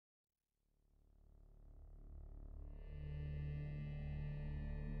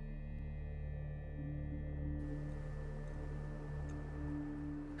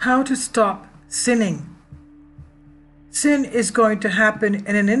How to stop sinning. Sin is going to happen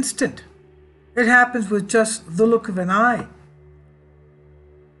in an instant. It happens with just the look of an eye.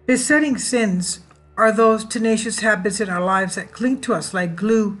 Besetting sins are those tenacious habits in our lives that cling to us like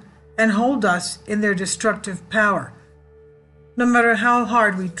glue and hold us in their destructive power. No matter how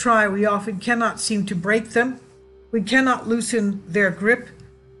hard we try, we often cannot seem to break them. We cannot loosen their grip.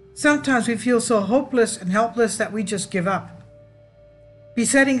 Sometimes we feel so hopeless and helpless that we just give up.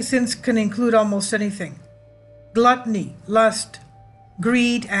 Besetting sins can include almost anything: gluttony, lust,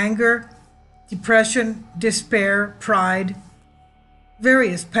 greed, anger, depression, despair, pride,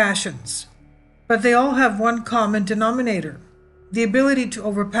 various passions. But they all have one common denominator: the ability to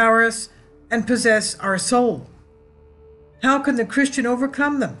overpower us and possess our soul. How can the Christian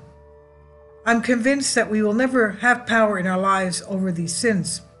overcome them? I'm convinced that we will never have power in our lives over these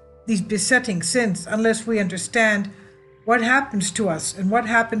sins, these besetting sins, unless we understand what happens to us and what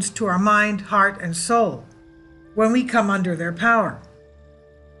happens to our mind, heart, and soul when we come under their power.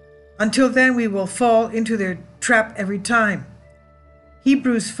 Until then, we will fall into their trap every time.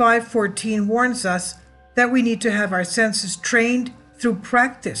 Hebrews 5:14 warns us that we need to have our senses trained through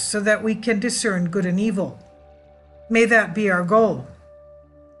practice so that we can discern good and evil. May that be our goal.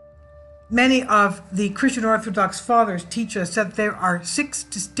 Many of the Christian Orthodox fathers teach us that there are 6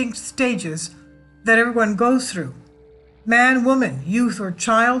 distinct stages that everyone goes through: man, woman, youth, or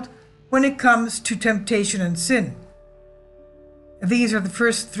child, when it comes to temptation and sin. These are the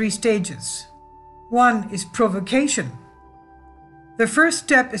first 3 stages. 1 is provocation. The first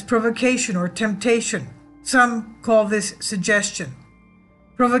step is provocation or temptation. Some call this suggestion.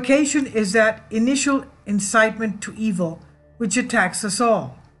 Provocation is that initial incitement to evil which attacks us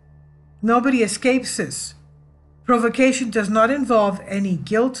all. Nobody escapes this. Provocation does not involve any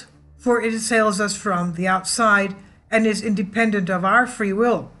guilt, for it assails us from the outside and is independent of our free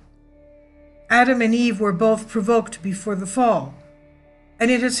will. Adam and Eve were both provoked before the fall,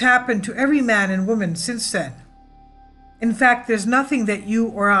 and it has happened to every man and woman since then. In fact, there's nothing that you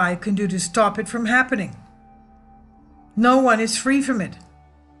or I can do to stop it from happening. No one is free from it.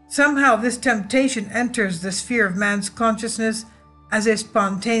 Somehow this temptation enters the sphere of man's consciousness as a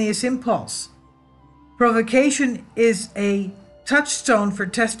spontaneous impulse. Provocation is a touchstone for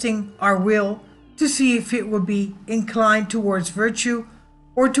testing our will to see if it will be inclined towards virtue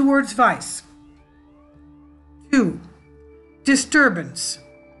or towards vice. 2. Disturbance.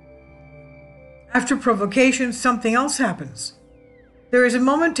 After provocation, something else happens. There is a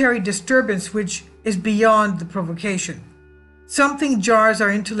momentary disturbance which is beyond the provocation. Something jars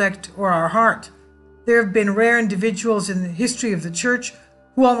our intellect or our heart. There have been rare individuals in the history of the church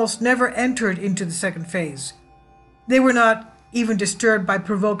who almost never entered into the second phase. They were not even disturbed by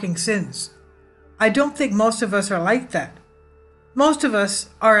provoking sins. I don't think most of us are like that. Most of us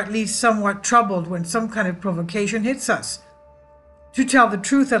are at least somewhat troubled when some kind of provocation hits us. To tell the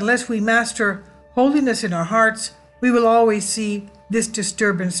truth, unless we master holiness in our hearts, we will always see this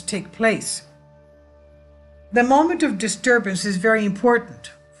disturbance take place. The moment of disturbance is very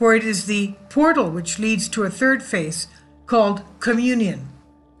important, for it is the portal which leads to a third phase called communion.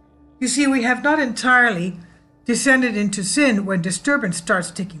 You see, we have not entirely descended into sin when disturbance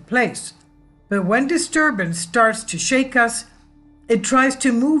starts taking place. But when disturbance starts to shake us, it tries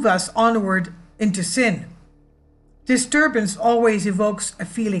to move us onward into sin. Disturbance always evokes a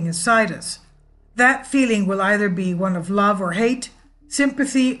feeling inside us. That feeling will either be one of love or hate,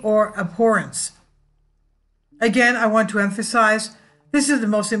 sympathy or abhorrence. Again, I want to emphasize, this is the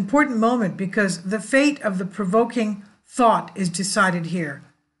most important moment because the fate of the provoking thought is decided here.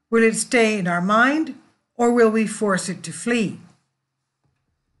 Will it stay in our mind or will we force it to flee?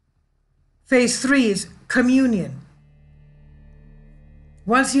 Phase 3 is communion.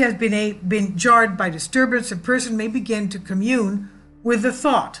 Once he has been jarred by disturbance, a person may begin to commune with the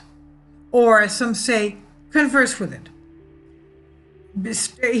thought, or as some say, converse with it.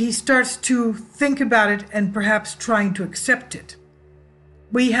 He starts to think about it and perhaps trying to accept it.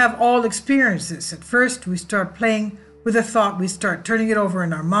 We have all experienced this. At first, we start playing with a thought, we start turning it over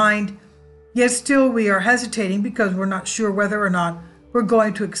in our mind, yet still we are hesitating because we're not sure whether or not we're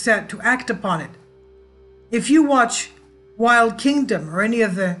going to accept to act upon it. If you watch Wild Kingdom or any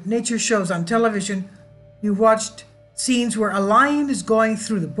of the nature shows on television, you watched scenes where a lion is going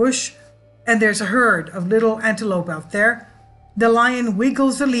through the bush and there's a herd of little antelope out there. The lion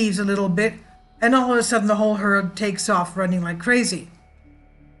wiggles the leaves a little bit and all of a sudden the whole herd takes off running like crazy.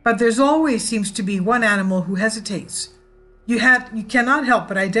 But there's always seems to be one animal who hesitates. You cannot help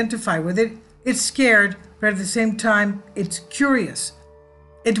but identify with it. It's scared, but at the same time, it's curious.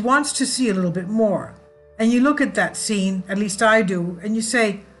 It wants to see a little bit more. And you look at that scene, at least I do, and you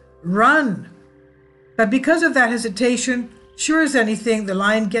say, Run! But because of that hesitation, sure as anything, the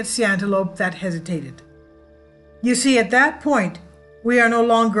lion gets the antelope that hesitated. You see, at that point, we are no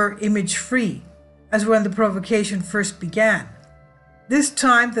longer image-free, as when the provocation first began. This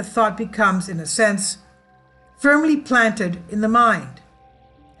time, the thought becomes, in a sense, firmly planted in the mind.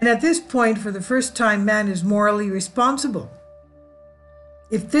 And at this point, for the first time, man is morally responsible.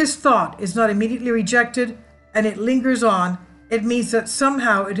 If this thought is not immediately rejected and it lingers on, it means that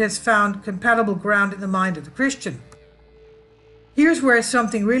somehow it has found compatible ground in the mind of the Christian. Here's where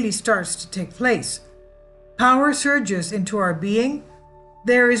something really starts to take place. Power surges into our being.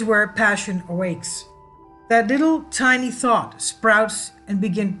 There is where passion awakes. That little tiny thought sprouts and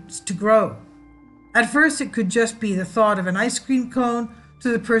begins to grow. At first, it could just be the thought of an ice cream cone to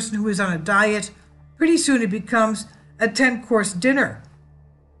the person who is on a diet. Pretty soon it becomes a 10-course dinner.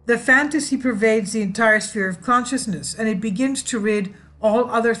 The fantasy pervades the entire sphere of consciousness, and it begins to rid all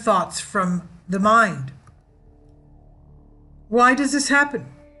other thoughts from the mind. Why does this happen?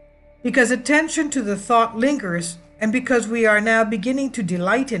 Because attention to the thought lingers, and because we are now beginning to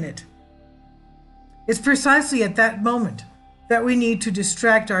delight in it. It's precisely at that moment that we need to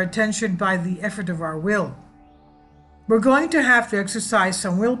distract our attention by the effort of our will. We're going to have to exercise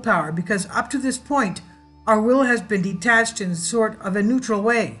some willpower because up to this point, our will has been detached in sort of a neutral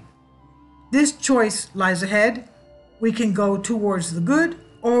way. This choice lies ahead. We can go towards the good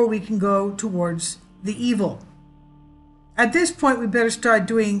or we can go towards the evil. At this point, we better start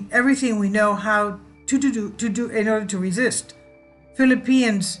doing everything we know how to do in order to resist.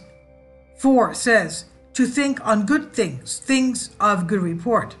 Philippians 4 says, to think on good things, things of good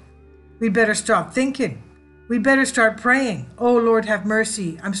report. We better stop thinking. We better start praying. Oh Lord, have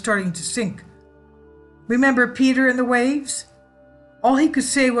mercy, I'm starting to sink. Remember Peter and the waves? All he could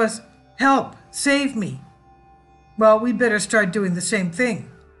say was, help, save me. Well, we better start doing the same thing.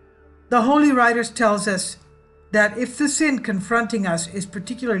 The Holy Writers tells us that if the sin confronting us is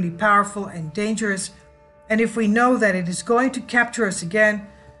particularly powerful and dangerous, and if we know that it is going to capture us again,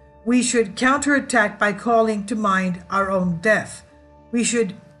 we should counterattack by calling to mind our own death. We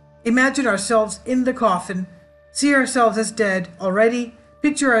should imagine ourselves in the coffin, see ourselves as dead already,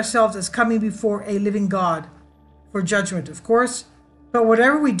 picture ourselves as coming before a living God, for judgment, of course. But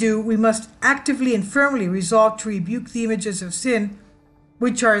whatever we do, we must actively and firmly resolve to rebuke the images of sin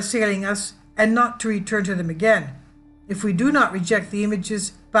which are assailing us and not to return to them again. If we do not reject the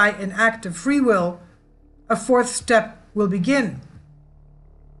images by an act of free will, a fourth step will begin.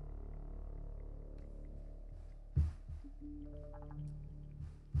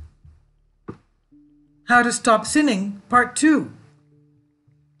 How to Stop Sinning, Part 2.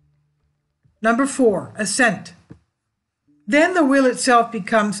 Number 4, Assent. Then the will itself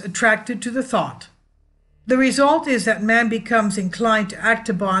becomes attracted to the thought. The result is that man becomes inclined to act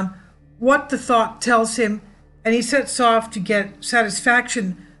upon what the thought tells him, and he sets off to get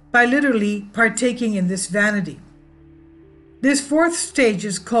satisfaction by literally partaking in this vanity. This fourth stage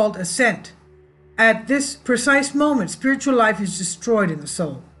is called assent. At this precise moment, spiritual life is destroyed in the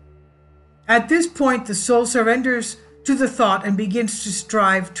soul. At this point, the soul surrenders to the thought and begins to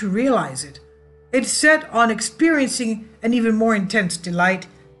strive to realize it. It's set on experiencing an even more intense delight.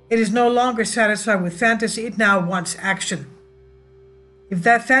 It is no longer satisfied with fantasy, it now wants action. If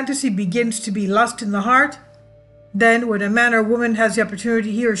that fantasy begins to be lust in the heart, then when a man or woman has the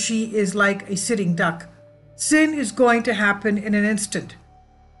opportunity, he or she is like a sitting duck. Sin is going to happen in an instant.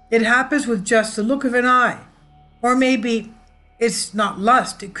 It happens with just the look of an eye. Or maybe it's not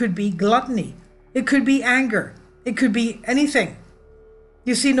lust, it could be gluttony. It could be anger. It could be anything.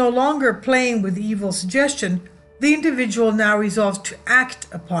 You see, no longer playing with the evil suggestion, the individual now resolves to act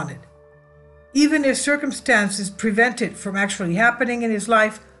upon it. Even if circumstances prevent it from actually happening in his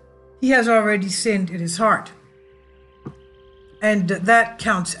life, he has already sinned in his heart. And that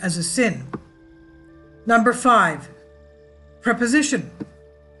counts as a sin. Number 5, preposition.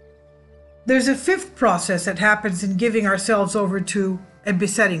 There's a fifth process that happens in giving ourselves over to a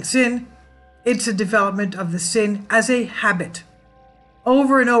besetting sin. It's a development of the sin as a habit,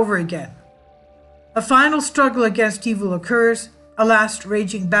 over and over again. A final struggle against evil occurs, a last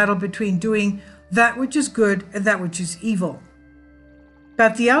raging battle between doing that which is good and that which is evil.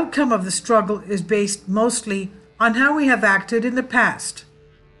 But the outcome of the struggle is based mostly on how we have acted in the past.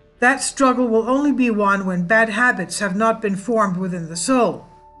 That struggle will only be won when bad habits have not been formed within the soul.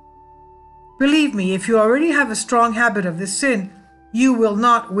 Believe me, if you already have a strong habit of this sin, you will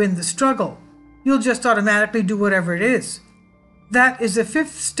not win the struggle. You'll just automatically do whatever it is. That is the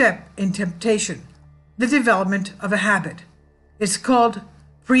fifth step in temptation, the development of a habit. It's called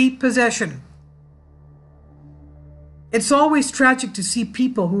prepossession. It's always tragic to see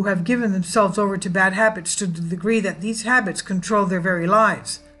people who have given themselves over to bad habits to the degree that these habits control their very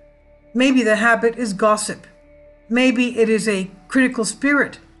lives. Maybe the habit is gossip. Maybe it is a critical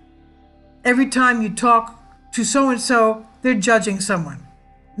spirit. Every time you talk to so-and-so, they're judging someone.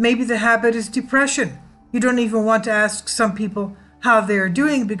 Maybe the habit is depression. You don't even want to ask some people how they're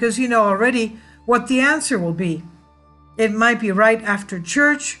doing because you know already what the answer will be. It might be right after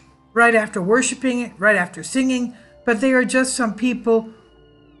church, right after worshiping, right after singing, but they are just some people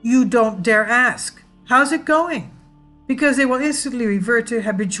you don't dare ask, "How's it going?" Because they will instantly revert to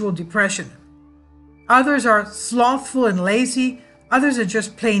habitual depression. Others are slothful and lazy. Others are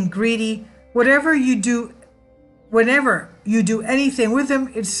just plain greedy. Whenever you do anything with them,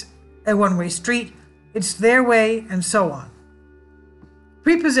 it's a one-way street. It's their way, and so on.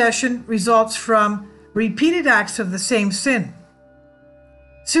 Prepossession results from repeated acts of the same sin.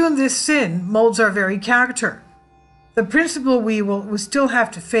 Soon this sin molds our very character. The principle we will still have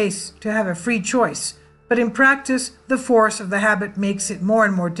to face to have a free choice, but in practice, the force of the habit makes it more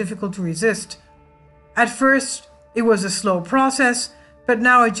and more difficult to resist. At first, it was a slow process, but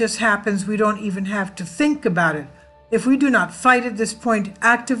now it just happens we don't even have to think about it. If we do not fight at this point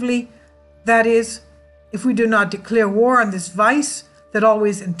actively, that is, if we do not declare war on this vice that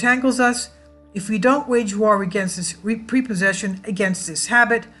always entangles us, if we don't wage war against this prepossession, against this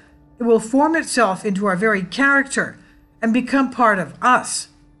habit, it will form itself into our very character and become part of us.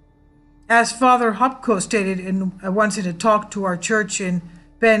 As Father Hopko stated once in a talk to our church in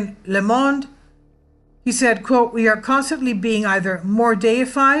Ben Le Monde, he said, quote, "We are constantly being either more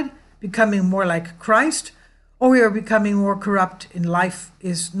deified, becoming more like Christ, or we are becoming more corrupt in life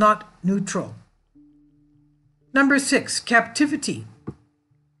is not neutral." Number 6, captivity.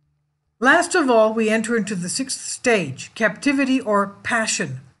 Last of all, we enter into the 6th stage, captivity or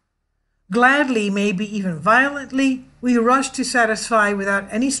passion. Gladly, maybe even violently, we rush to satisfy without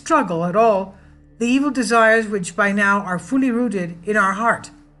any struggle at all the evil desires which by now are fully rooted in our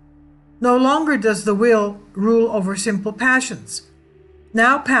heart. No longer does the will rule over simple passions.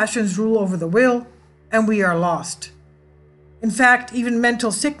 Now passions rule over the will, and we are lost. In fact, even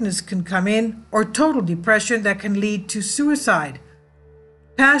mental sickness can come in, or total depression that can lead to suicide.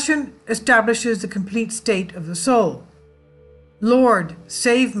 Passion establishes the complete state of the soul. Lord,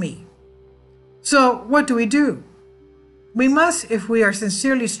 save me. So what do? We must, if we are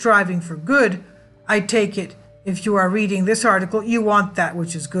sincerely striving for good, I take it, if you are reading this article, you want that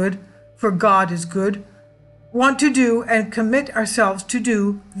which is good, for God is good, want to do and commit ourselves to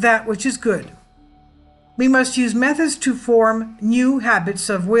do that which is good. We must use methods to form new habits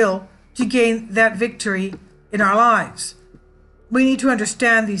of will to gain that victory in our lives. We need to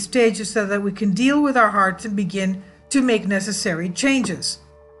understand these stages so that we can deal with our hearts and begin to make necessary changes.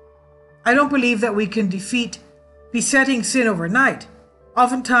 I don't believe that we can defeat besetting sin overnight.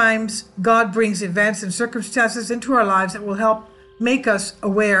 Oftentimes, God brings events and circumstances into our lives that will help make us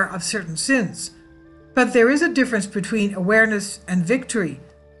aware of certain sins. But there is a difference between awareness and victory.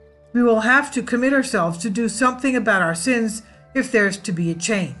 We will have to commit ourselves to do something about our sins if there's to be a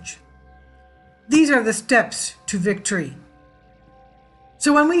change. These are the steps to victory.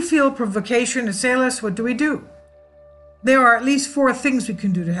 So when we feel provocation assail us, what do? There are at least 4 things we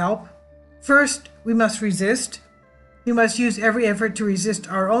can do to help. First, we must resist. We must use every effort to resist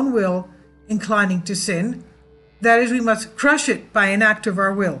our own will inclining to sin. That is, we must crush it by an act of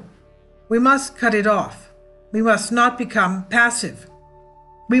our will. We must cut it off. We must not become passive.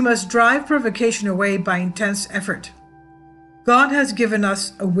 We must drive provocation away by intense effort. God has given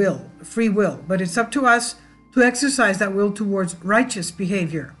us a will, a free will, but it's up to us to exercise that will towards righteous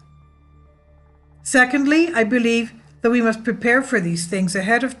behavior. Secondly, I believe that we must prepare for these things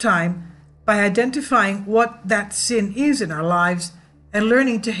ahead of time by identifying what that sin is in our lives and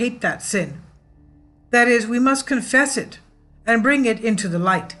learning to hate that sin. That is, we must confess it and bring it into the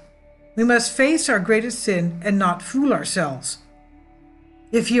light. We must face our greatest sin and not fool ourselves.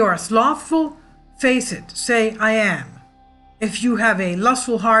 If you are slothful, face it. Say, I am. If you have a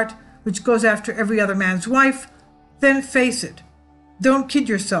lustful heart which goes after every other man's wife, then face it. Don't kid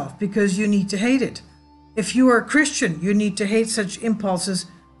yourself because you need to hate it. If you are a Christian, you need to hate such impulses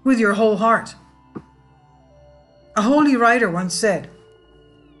with your whole heart. A holy writer once said,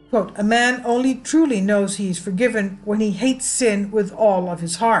 quote, "A man only truly knows he is forgiven when he hates sin with all of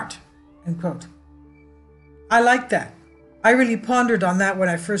his heart." End quote. I like that. I really pondered on that when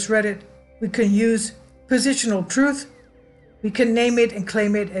I first read it. We can use positional truth. We can name it and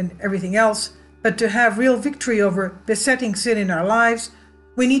claim it and everything else. But to have real victory over besetting sin in our lives,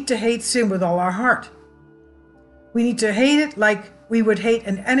 we need to hate sin with all our heart. We need to hate it like we would hate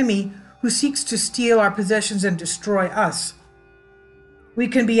an enemy who seeks to steal our possessions and destroy us. We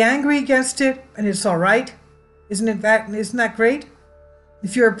can be angry against it, and it's all right. Isn't that great?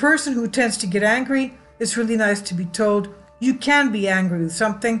 If you're a person who tends to get angry, it's really nice to be told you can be angry with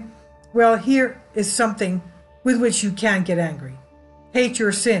something. Well, here is something with which you can get angry. Hate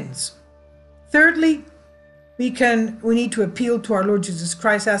your sins. Thirdly, we need to appeal to our Lord Jesus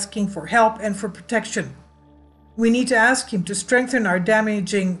Christ, asking for help and for protection. We need to ask him to strengthen our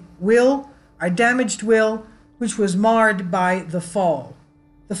damaged will, which was marred by the fall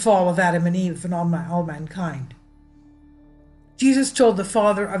of Adam and Eve and all mankind. Jesus told the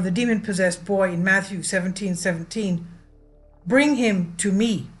father of the demon-possessed boy in Matthew 17:17, "Bring him to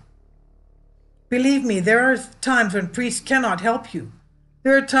me." Believe me, there are times when priests cannot help you.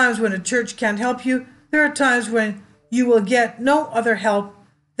 There are times when a church can't help you. There are times when you will get no other help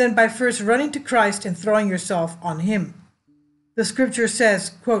than by first running to Christ and throwing yourself on him. The scripture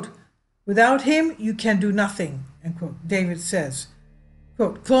says, quote, "Without him you can do nothing," end quote. David says,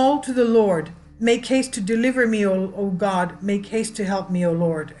 quote, "Call to the Lord, make haste to deliver me, O God, make haste to help me, O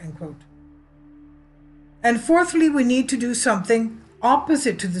Lord," end quote. And fourthly, we need to do something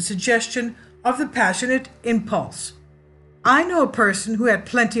opposite to the suggestion of the passionate impulse. I know a person who had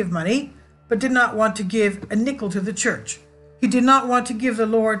plenty of money, but did not want to give a nickel to the church. He did not want to give the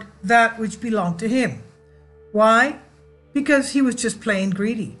Lord that which belonged to him. Why? Because he was just plain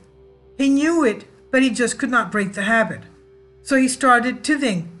greedy. He knew it, but he just could not break the habit. So he started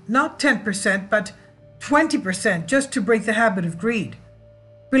tithing, not 10%, but 20%, just to break the habit of greed.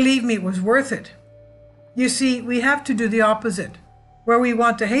 Believe me, it was worth it. You see, we have to do the opposite. Where we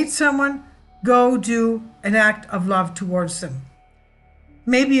want to hate someone, go do an act of love towards them.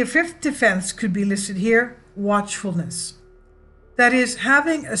 Maybe a fifth defense could be listed here, watchfulness. That is,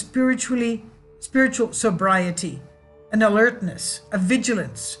 having a spiritual sobriety, an alertness, a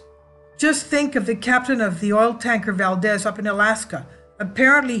vigilance. Just think of the captain of the oil tanker Valdez up in Alaska.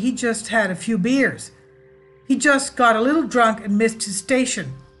 Apparently he just had a few beers. He just got a little drunk and missed his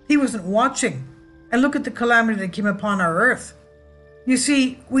station. He wasn't watching. And look at the calamity that came upon our earth. You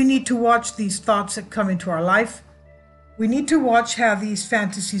see, we need to watch these thoughts that come into our life. We need to watch how these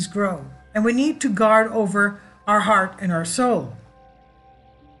fantasies grow. And we need to guard over our heart and our soul.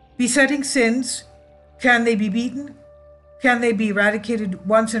 Besetting sins, can they be beaten? Can they be eradicated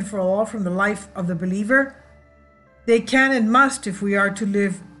once and for all from the life of the believer? They can and must if we are to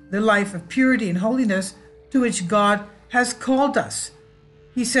live the life of purity and holiness to which God has called us.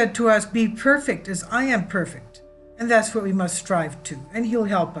 He said to us, "Be perfect as I am perfect." And that's what we must strive to, and he'll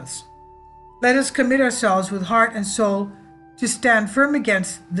help us. Let us commit ourselves with heart and soul to stand firm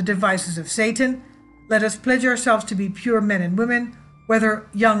against the devices of Satan. Let us pledge ourselves to be pure men and women, whether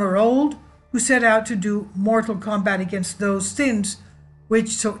young or old, who set out to do mortal combat against those sins which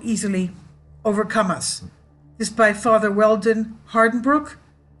so easily overcome us. This by Father Weldon Hardenbrook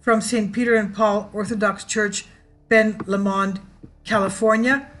from St. Peter and Paul Orthodox Church, Ben Lomond,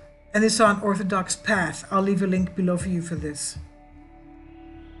 California, and this on Orthodox Path. I'll leave a link below for you for this.